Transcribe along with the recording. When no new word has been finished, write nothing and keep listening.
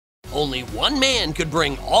Only one man could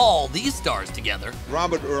bring all these stars together.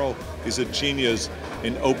 Robert Earl is a genius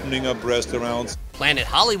in opening up restaurants. Planet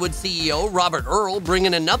Hollywood CEO Robert Earl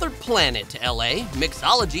bringing another planet to LA.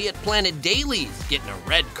 Mixology at Planet Dailies, getting a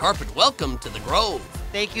red carpet welcome to the Grove.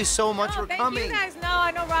 Thank you so much for coming. You guys know I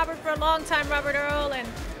know Robert for a long time, Robert Earl, and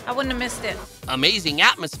I wouldn't have missed it. Amazing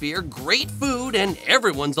atmosphere, great food, and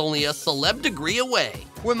everyone's only a celeb degree away.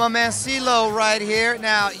 With my man Cee Lo right here.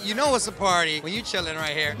 Now, you know it's a party when you chilling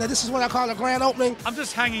right here. Now, this is what I call a grand opening. I'm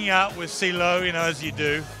just hanging out with Cee Lo, as you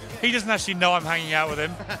do. He doesn't actually know I'm hanging out with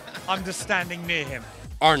him. I'm just standing near him.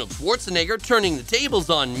 Arnold Schwarzenegger turning the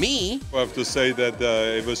tables on me. I have to say that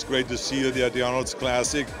it was great to see you at the Arnold's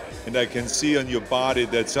Classic, and I can see on your body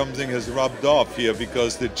that something has rubbed off here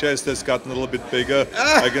because the chest has gotten a little bit bigger.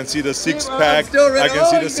 I can see the six-pack. I can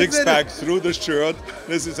see the six-pack through the shirt.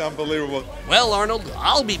 This is unbelievable. Well, Arnold,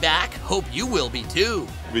 I'll be back. Hope you will be too.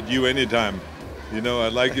 With you anytime. I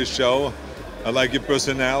like your show. I like your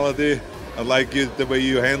personality. I like it, the way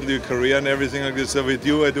you handle your career and everything like this. So with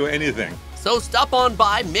you, I do anything. So stop on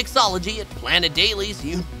by Mixology at Planet Dailies.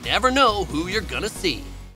 You never know who you're gonna see.